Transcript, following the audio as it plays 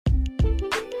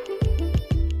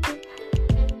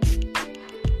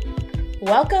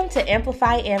Welcome to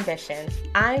Amplify Ambition.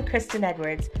 I'm Kristen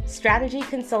Edwards, strategy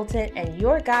consultant and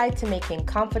your guide to making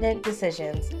confident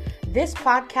decisions. This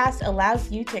podcast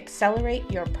allows you to accelerate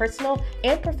your personal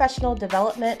and professional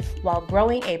development while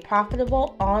growing a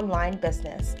profitable online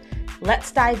business.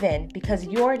 Let's dive in because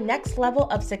your next level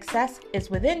of success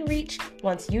is within reach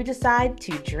once you decide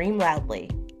to dream loudly.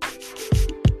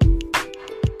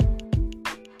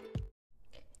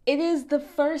 It is the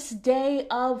first day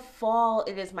of fall.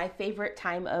 It is my favorite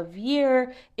time of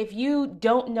year. If you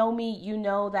don't know me, you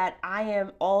know that I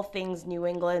am all things New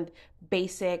England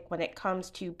basic when it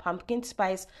comes to pumpkin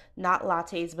spice, not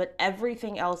lattes, but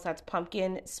everything else that's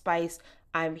pumpkin spice.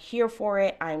 I'm here for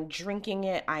it. I'm drinking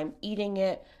it. I'm eating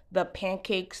it. The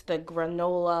pancakes, the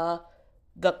granola,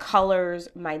 the colors.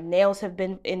 My nails have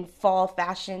been in fall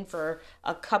fashion for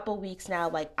a couple weeks now.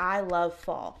 Like, I love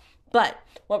fall. But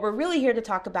what we're really here to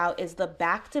talk about is the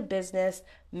Back to Business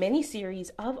mini-series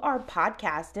of our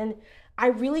podcast. And I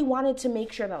really wanted to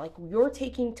make sure that you're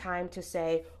taking time to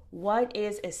say, what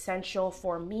is essential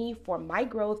for me, for my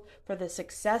growth, for the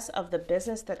success of the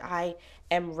business that I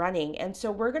am running. And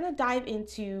so we're going to dive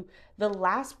into the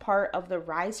last part of the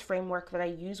RISE framework that I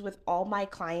use with all my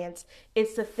clients.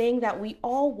 It's the thing that we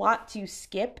all want to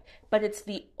skip, but it's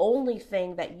the only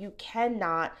thing that you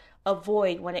cannot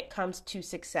avoid when it comes to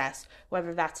success,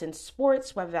 whether that's in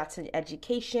sports, whether that's in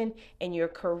education, in your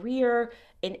career,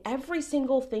 in every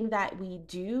single thing that we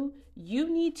do. You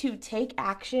need to take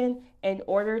action in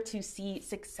order to see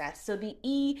success. So the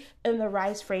E in the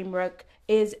RISE framework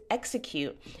is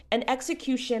execute. And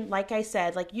execution, like I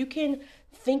said, you can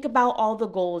think about all the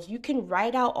goals, you can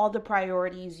write out all the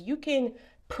priorities, you can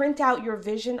print out your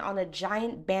vision on a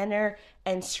giant banner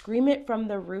and scream it from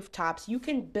the rooftops. You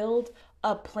can build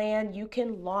a plan, you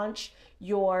can launch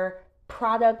your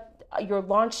product, your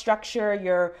launch structure,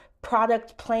 your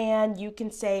product plan. You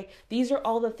can say, these are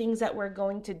all the things that we're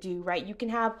going to do, right? You can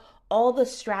have all the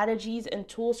strategies and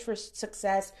tools for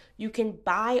success. You can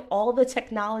buy all the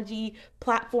technology,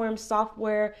 platforms,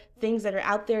 software, things that are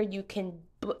out there. You can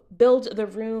build the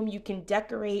room, you can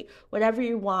decorate whatever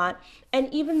you want.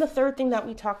 And even the third thing that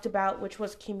we talked about, which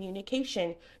was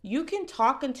communication. You can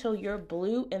talk until you're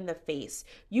blue in the face.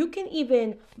 You can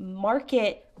even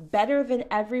market better than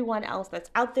everyone else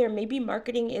that's out there. Maybe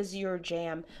marketing is your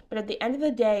jam, but at the end of the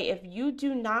day, if you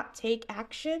do not take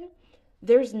action,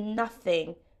 there's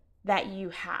nothing that you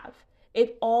have.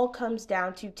 It all comes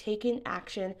down to taking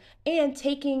action and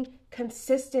taking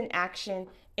consistent action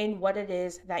in what it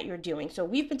is that you're doing. So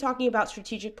we've been talking about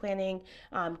strategic planning,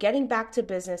 getting back to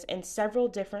business in several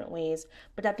different ways.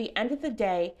 But at the end of the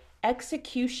day,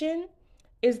 execution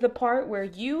is the part where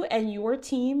you and your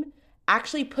team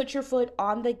actually put your foot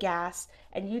on the gas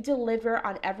and you deliver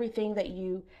on everything that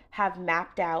you have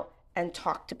mapped out and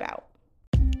talked about.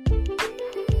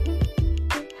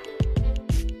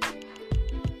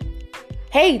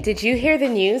 Hey, did you hear the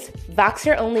news?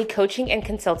 Voxer Only Coaching and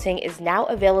Consulting is now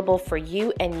available for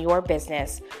you and your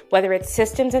business. Whether it's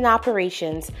systems and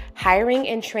operations, hiring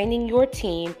and training your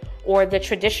team, or the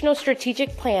traditional strategic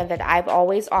plan that I've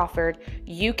always offered,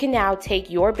 you can now take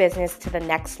your business to the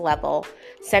next level.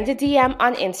 Send a DM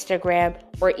on Instagram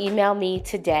or email me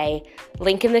today.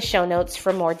 Link in the show notes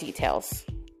for more details.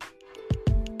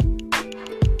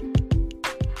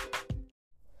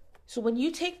 So when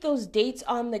you take those dates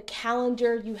on the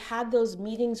calendar, you had those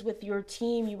meetings with your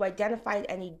team, you identified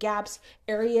any gaps,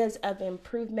 areas of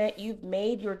improvement, you've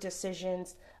made your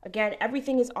decisions. Again,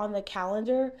 everything is on the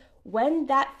calendar. When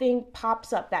that thing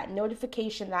pops up, that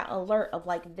notification, that alert of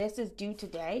this is due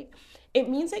today, it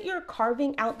means that you're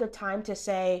carving out the time to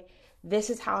say, this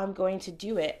is how I'm going to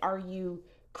do it. Are you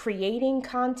creating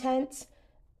content?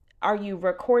 Are you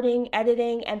recording,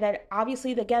 editing? And then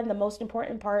obviously, again, the most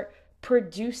important part,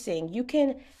 producing. You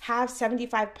can have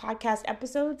 75 podcast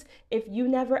episodes. If you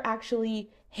never actually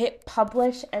hit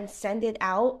publish and send it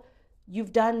out,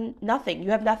 you've done nothing. You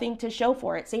have nothing to show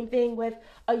for it. Same thing with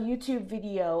a YouTube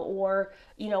video or,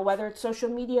 whether it's social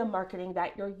media marketing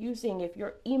that you're using, if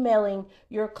you're emailing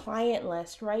your client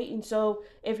list, right? And so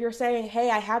if you're saying,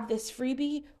 hey, I have this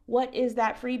freebie, what is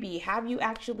that freebie? Have you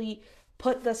actually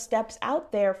put the steps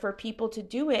out there for people to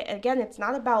do it? And again, it's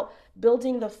not about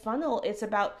building the funnel. It's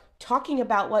about talking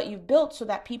about what you've built so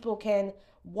that people can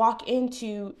walk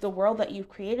into the world that you've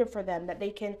created for them, that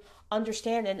they can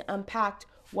understand and unpack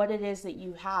what it is that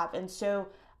you have. And so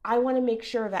I want to make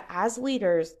sure that as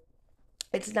leaders,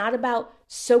 it's not about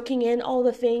soaking in all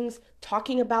the things,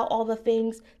 talking about all the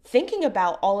things, thinking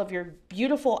about all of your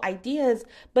beautiful ideas,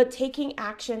 but taking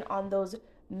action on those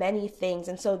many things.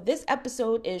 And so this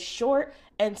episode is short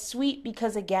and sweet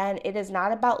because, again, it is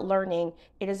not about learning.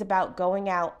 It is about going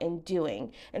out and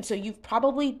doing. And so you've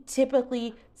probably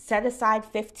typically set aside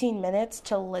 15 minutes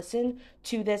to listen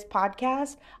to this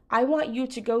podcast. I want you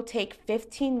to go take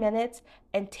 15 minutes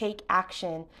and take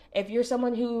action. If you're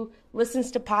someone who listens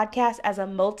to podcasts as a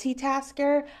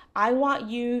multitasker, I want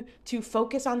you to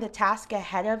focus on the task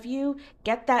ahead of you,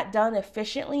 get that done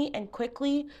efficiently and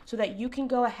quickly so that you can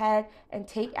go ahead and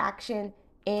take action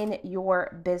in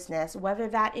your business, whether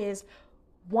that is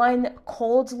one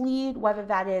cold lead, whether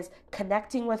that is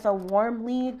connecting with a warm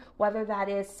lead, whether that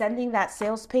is sending that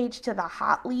sales page to the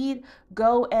hot lead.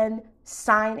 Go and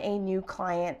sign a new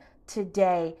client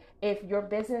today. If your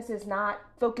business is not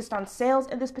focused on sales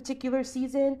in this particular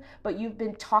season, but you've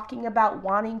been talking about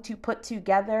wanting to put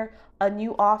together a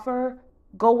new offer,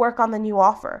 go work on the new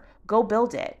offer. Go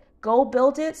build it. Go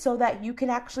build it so that you can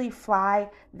actually fly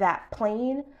that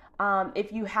plane.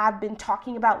 If you have been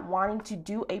talking about wanting to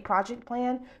do a project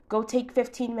plan, go take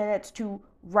 15 minutes to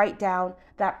write down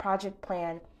that project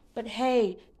plan. But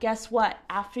hey, guess what?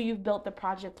 After you've built the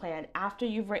project plan, after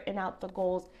you've written out the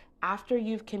goals, after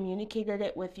you've communicated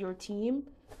it with your team,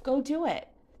 go do it.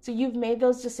 So you've made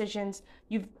those decisions.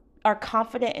 You are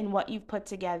confident in what you've put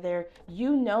together.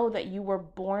 You know that you were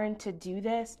born to do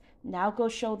this. Now go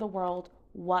show the world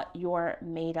what you're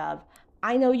made of.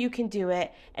 I know you can do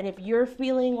it. And if you're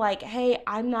feeling like, hey,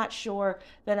 I'm not sure,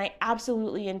 then I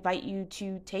absolutely invite you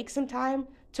to take some time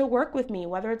to work with me,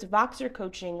 whether it's Voxer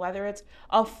coaching, whether it's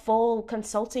a full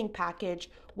consulting package,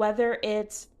 whether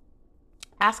it's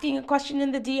asking a question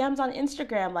in the DMs on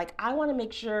Instagram. Like, I want to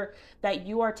make sure that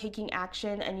you are taking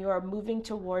action and you are moving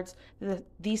towards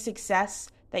the success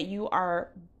that you are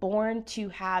born to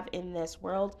have in this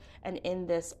world and in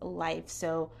this life.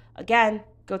 So again,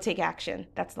 go take action.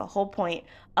 That's the whole point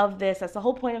of this. That's the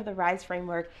whole point of the RISE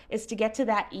framework, is to get to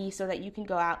that E so that you can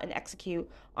go out and execute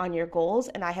on your goals.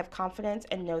 And I have confidence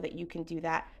and know that you can do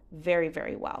that very,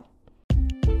 very well.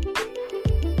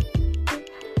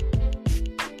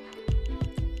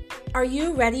 Are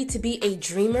you ready to be a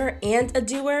dreamer and a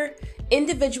doer?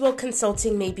 Individual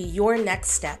consulting may be your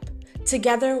next step.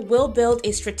 Together, we'll build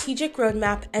a strategic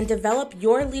roadmap and develop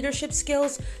your leadership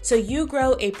skills so you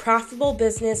grow a profitable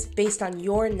business based on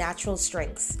your natural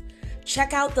strengths.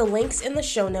 Check out the links in the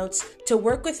show notes to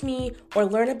work with me or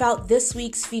learn about this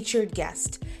week's featured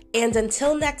guest. And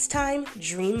until next time,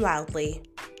 dream loudly.